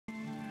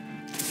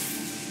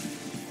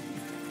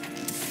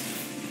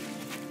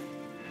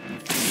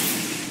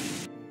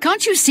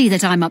Can't you see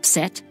that I'm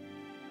upset?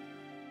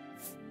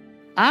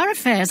 Our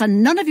affairs are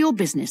none of your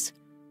business.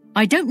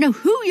 I don't know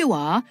who you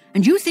are,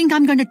 and you think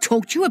I'm going to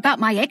talk to you about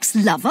my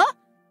ex-lover?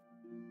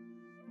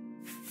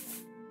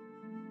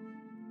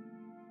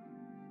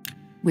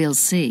 We'll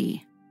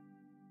see.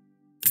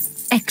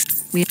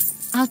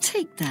 I'll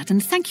take that,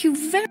 and thank you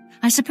very...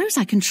 I suppose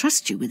I can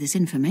trust you with this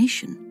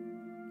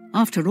information.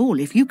 After all,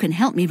 if you can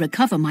help me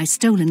recover my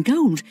stolen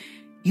gold,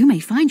 you may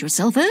find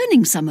yourself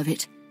earning some of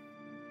it.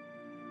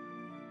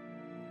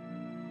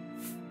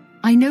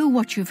 I know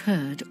what you've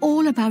heard,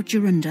 all about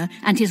Jorunda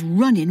and his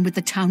run-in with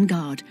the town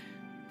guard.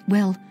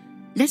 Well,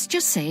 let's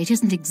just say it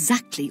isn't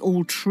exactly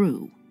all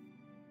true.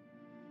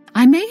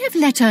 I may have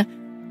let a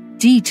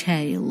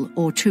detail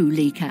or two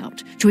leak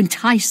out to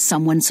entice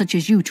someone such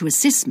as you to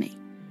assist me.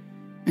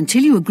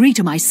 Until you agree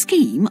to my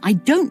scheme, I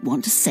don't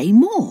want to say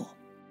more.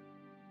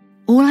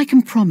 All I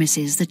can promise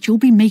is that you'll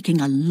be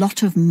making a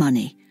lot of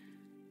money.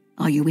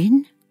 Are you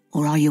in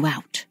or are you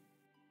out?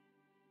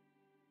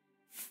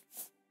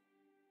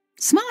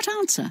 Smart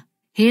answer.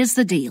 Here's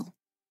the deal.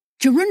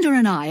 Jorunda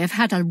and I have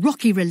had a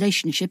rocky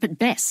relationship at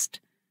best.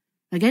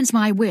 Against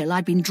my will,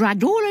 I've been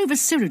dragged all over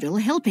Cyrodiil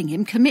helping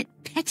him commit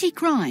petty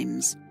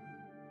crimes.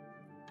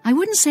 I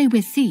wouldn't say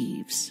we're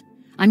thieves.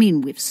 I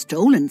mean, we've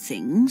stolen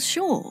things,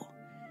 sure.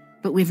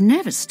 But we've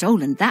never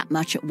stolen that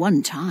much at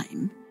one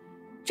time.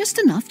 Just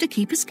enough to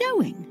keep us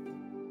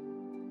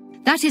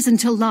going. That is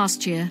until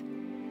last year.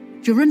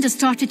 Jorunda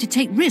started to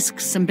take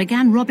risks and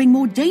began robbing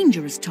more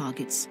dangerous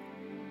targets.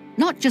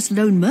 Not just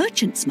lone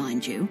merchants,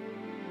 mind you.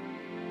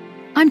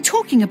 I'm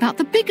talking about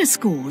the bigger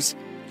scores,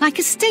 like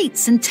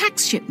estates and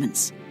tax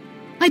shipments.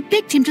 I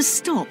begged him to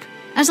stop,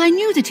 as I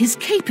knew that his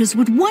capers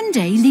would one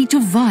day lead to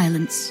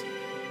violence.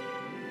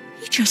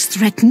 He just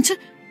threatened to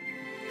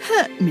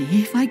hurt me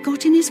if I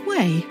got in his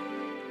way.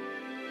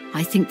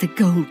 I think the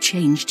gold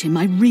changed him,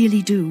 I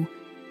really do.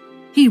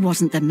 He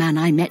wasn't the man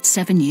I met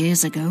 7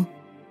 years ago.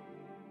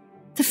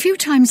 The few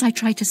times I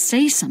tried to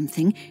say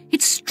something,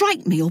 he'd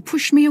strike me or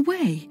push me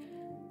away.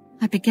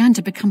 I began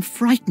to become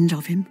frightened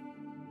of him.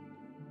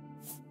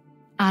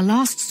 Our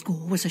last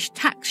score was a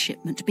tax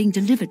shipment being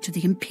delivered to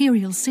the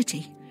Imperial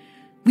City.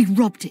 We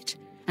robbed it,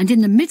 and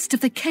in the midst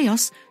of the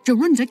chaos,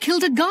 Jorunda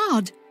killed a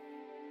guard.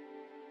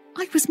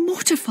 I was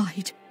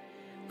mortified.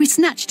 We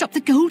snatched up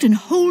the gold and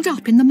holed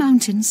up in the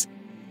mountains.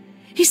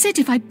 He said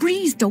if I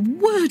breathed a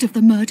word of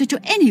the murder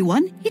to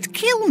anyone, he'd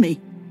kill me.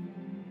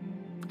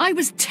 I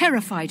was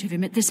terrified of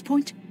him at this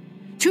point.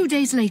 2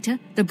 days later,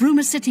 the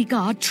Bruma City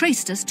Guard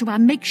traced us to our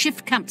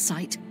makeshift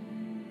campsite.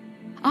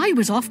 I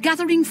was off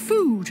gathering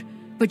food,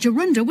 but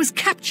Jorunda was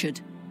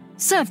captured.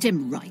 Served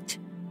him right.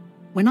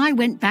 When I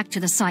went back to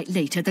the site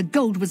later, the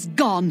gold was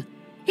gone.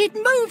 He'd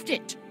moved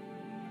it.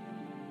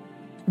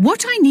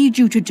 What I need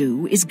you to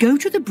do is go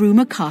to the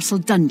Bruma Castle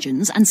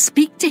dungeons and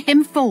speak to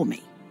him for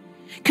me.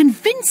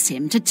 Convince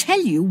him to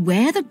tell you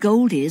where the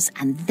gold is,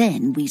 and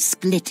then we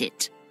split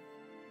it.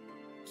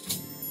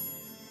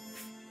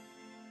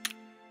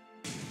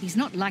 He's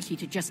not likely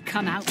to just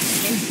come out and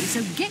tell you,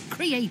 so get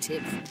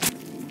creative.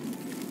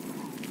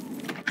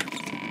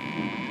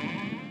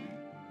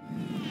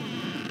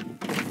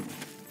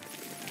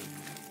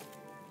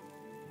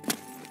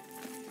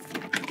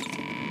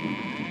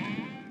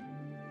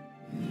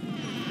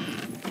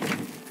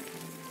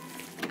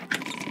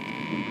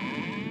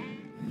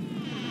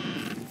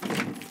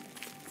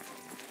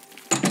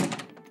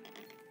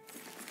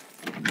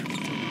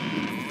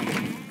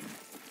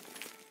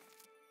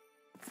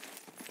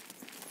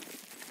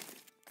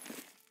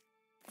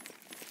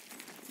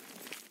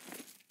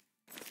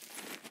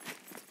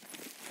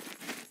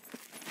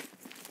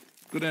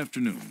 Good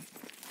afternoon.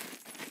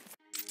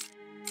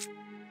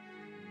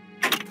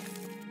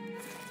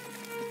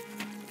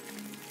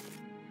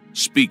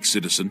 Speak,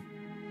 citizen.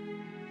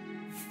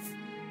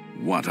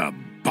 What a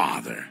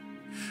bother.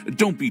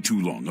 Don't be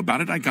too long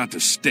about it. I got to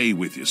stay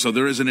with you, so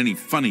there isn't any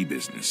funny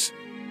business.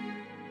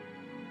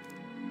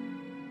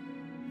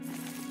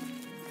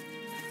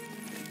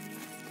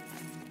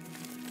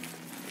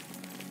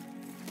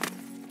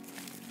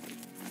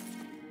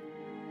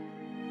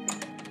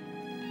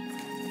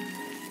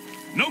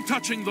 No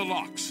touching the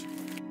locks.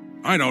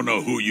 I don't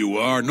know who you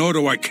are, nor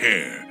do I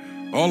care.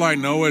 All I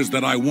know is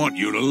that I want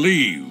you to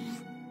leave.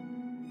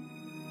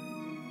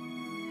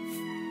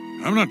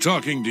 I'm not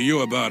talking to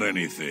you about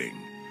anything.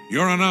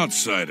 You're an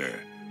outsider.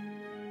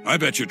 I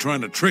bet you're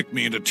trying to trick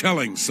me into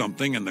telling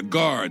something and the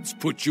guards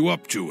put you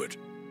up to it.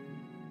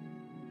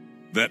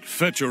 That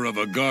fetcher of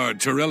a guard,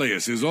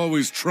 Terelius, is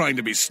always trying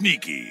to be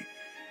sneaky.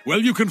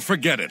 Well, you can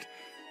forget it.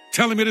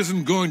 Tell him it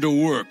isn't going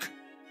to work.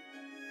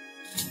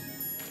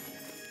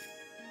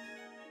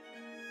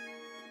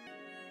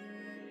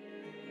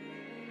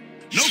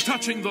 No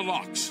touching the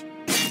locks.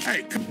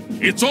 Hey,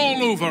 it's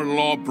all over,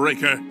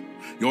 lawbreaker.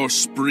 Your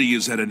spree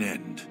is at an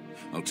end.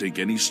 I'll take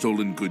any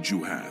stolen goods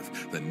you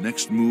have. The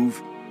next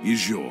move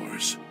is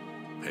yours.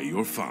 Pay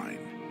your fine,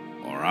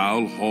 or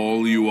I'll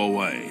haul you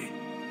away.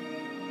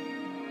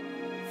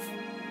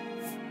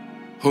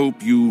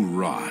 Hope you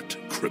rot,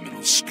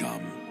 criminal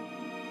scum.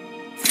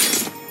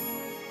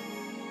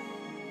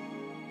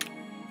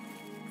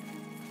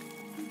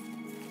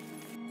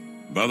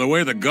 By the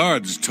way the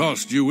guards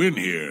tossed you in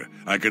here,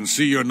 I can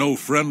see you're no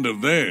friend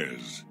of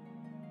theirs.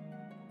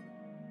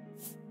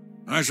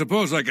 I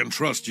suppose I can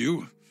trust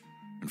you.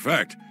 In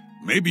fact,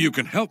 maybe you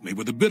can help me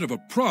with a bit of a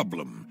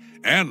problem,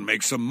 and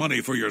make some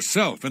money for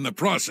yourself in the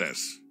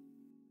process.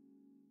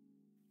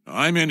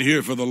 I'm in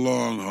here for the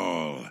long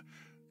haul.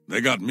 They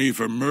got me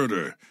for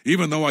murder,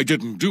 even though I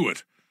didn't do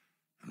it.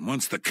 And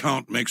once the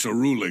Count makes a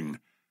ruling,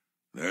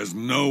 there's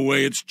no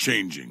way it's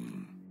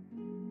changing.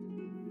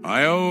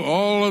 I owe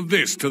all of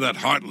this to that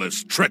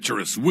heartless,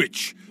 treacherous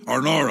witch,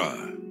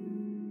 Arnora.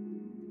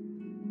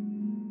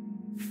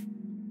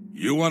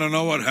 You want to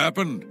know what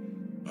happened?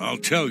 I'll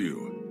tell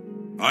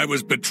you. I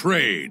was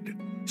betrayed,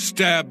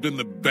 stabbed in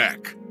the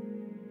back.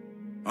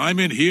 I'm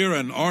in here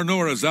and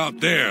Arnora's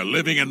out there,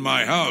 living in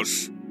my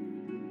house.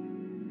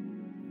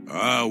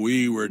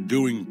 We were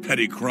doing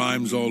petty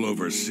crimes all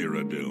over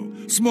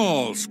Cyrodiil.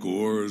 Small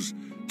scores,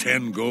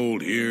 10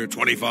 gold here,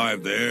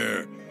 25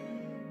 there.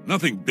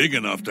 Nothing big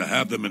enough to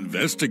have them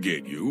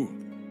investigate you.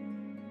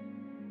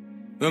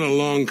 Then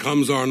along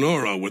comes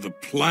Arnora with a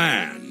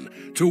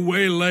plan to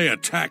waylay a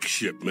tax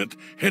shipment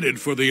headed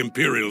for the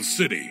Imperial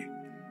City.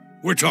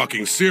 We're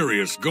talking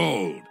serious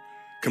gold,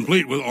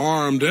 complete with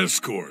armed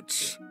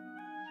escorts.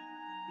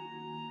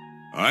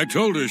 I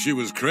told her she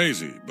was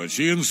crazy, but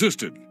she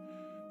insisted.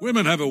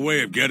 Women have a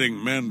way of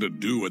getting men to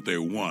do what they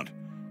want.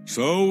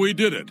 So we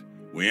did it.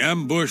 We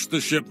ambushed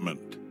the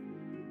shipment.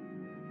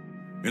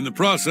 In the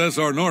process,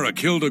 Arnora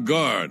killed a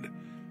guard.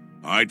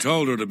 I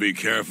told her to be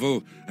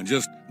careful and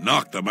just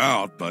knock them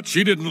out, but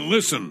she didn't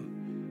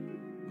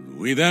listen.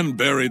 We then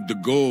buried the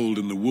gold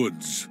in the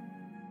woods.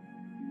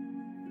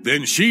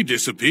 Then she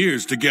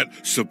disappears to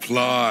get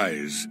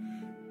supplies.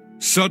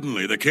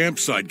 Suddenly, the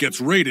campsite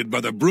gets raided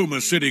by the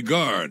Bruma City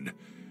Guard.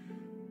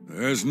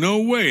 There's no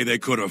way they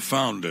could have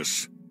found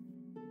us.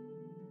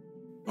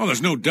 Oh,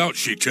 there's no doubt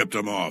she tipped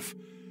them off.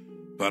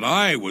 But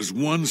I was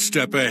one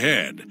step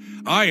ahead.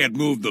 I had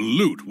moved the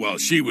loot while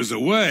she was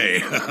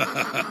away.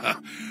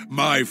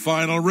 My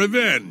final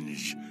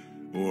revenge.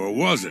 Or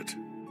was it?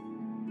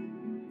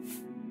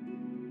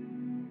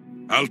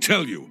 I'll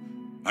tell you.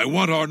 I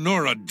want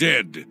Arnora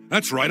dead.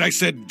 That's right, I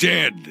said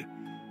dead.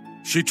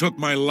 She took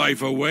my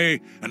life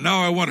away, and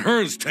now I want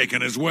hers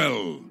taken as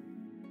well.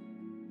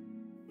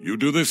 You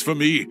do this for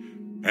me,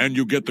 and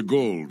you get the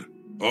gold.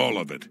 All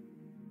of it.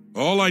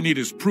 All I need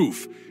is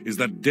proof is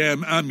that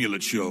damn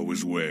amulet she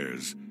always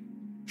wears.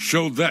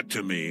 Show that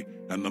to me,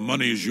 and the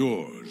money is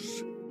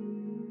yours.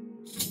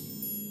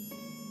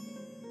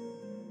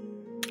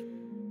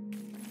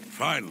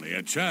 Finally,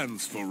 a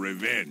chance for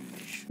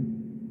revenge.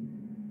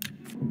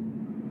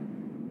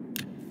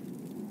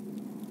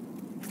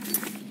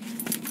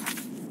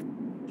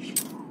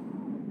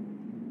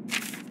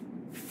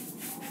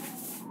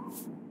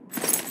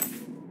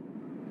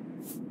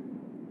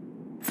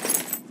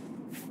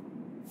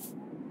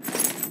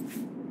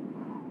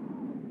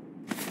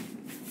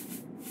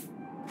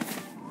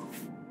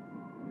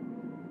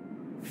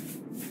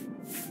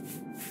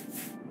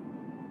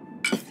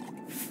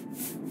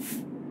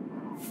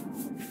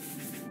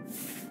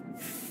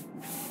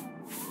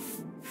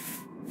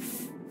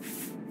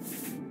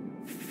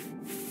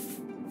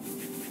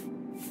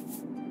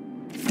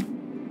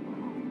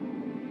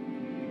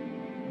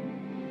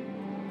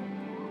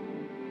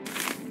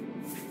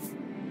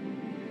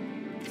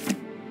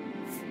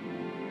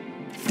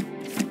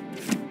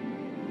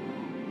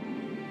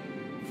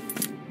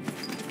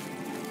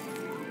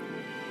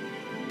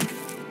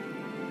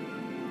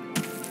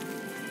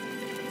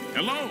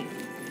 Hello?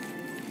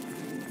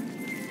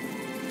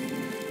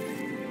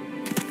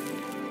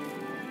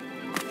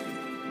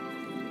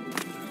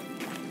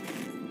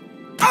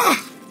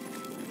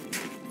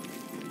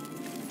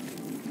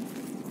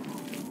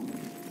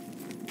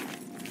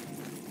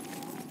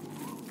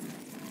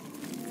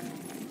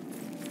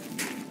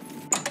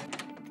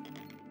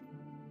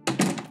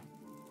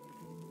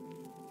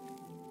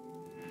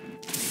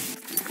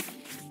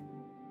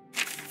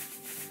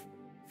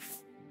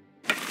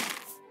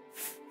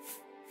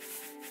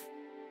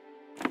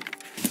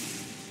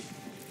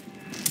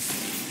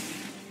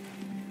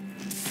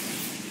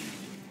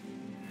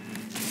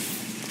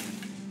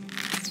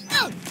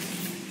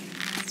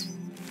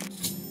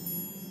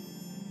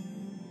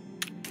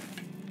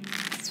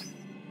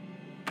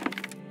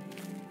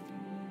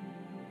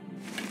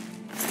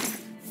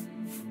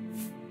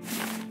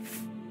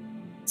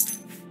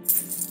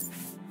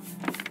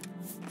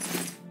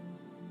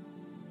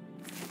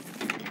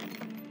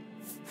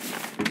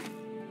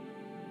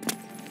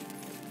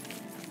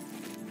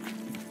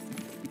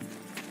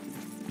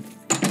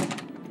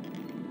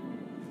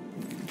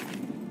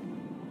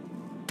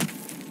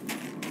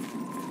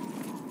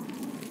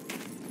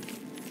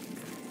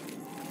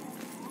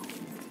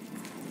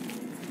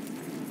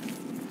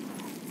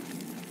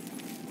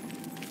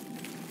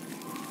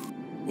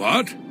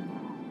 What?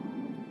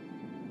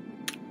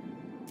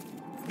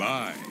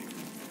 Bye.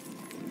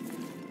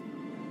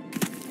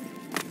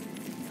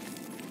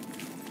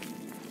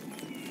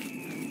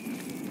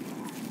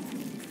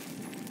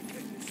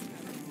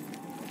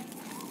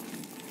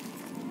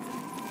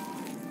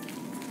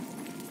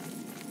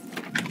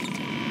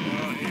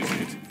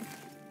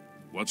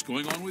 What's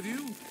going on with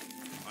you?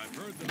 I've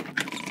heard that.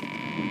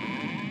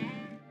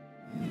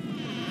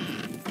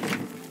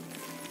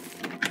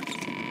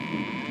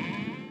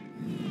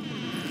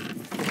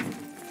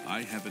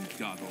 I haven't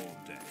got all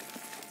day.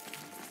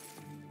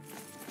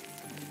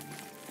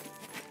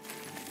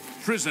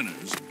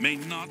 Prisoners may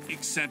not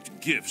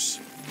accept gifts.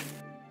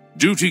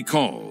 Duty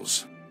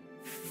calls.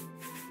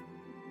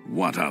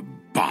 What a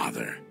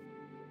bother.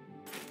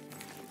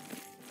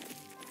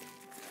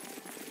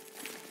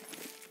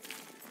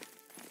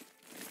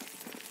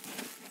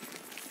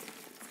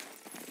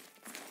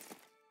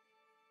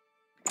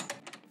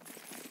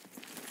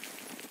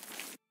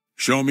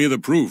 Show me the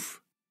proof.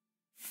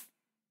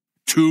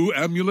 2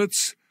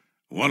 amulets?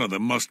 One of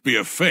them must be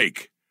a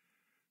fake.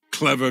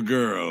 Clever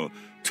girl.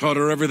 Taught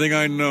her everything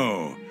I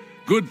know.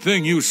 Good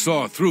thing you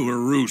saw through her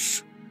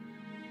ruse.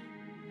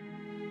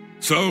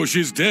 So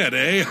she's dead,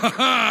 eh? Ha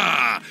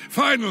ha!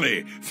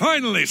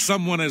 Finally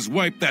someone has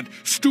wiped that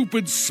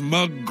stupid,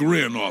 smug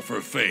grin off her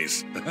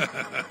face.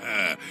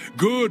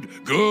 Good.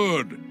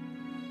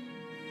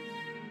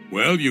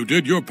 Well, you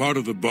did your part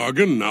of the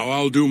bargain, now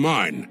I'll do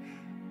mine.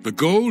 The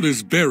gold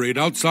is buried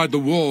outside the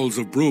walls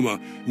of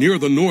Bruma, near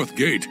the north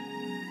gate.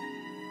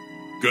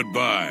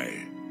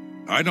 Goodbye.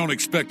 I don't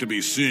expect to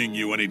be seeing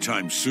you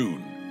anytime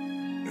soon.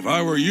 If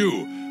I were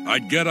you,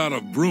 I'd get out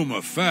of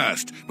Bruma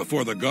fast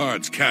before the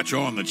guards catch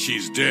on that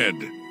she's dead.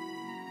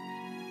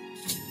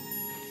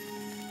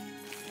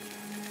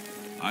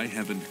 I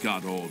haven't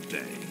got all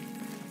day.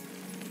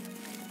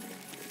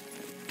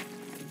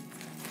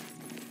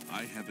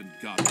 I haven't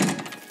got...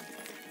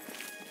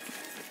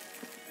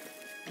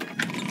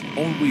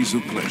 Always a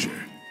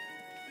pleasure.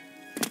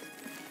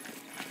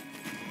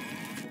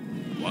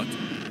 What?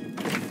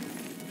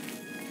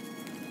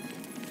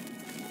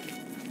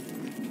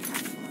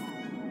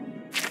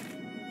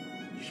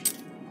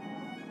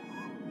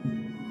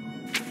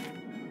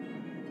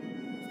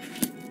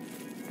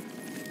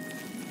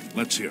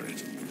 Let's hear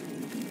it.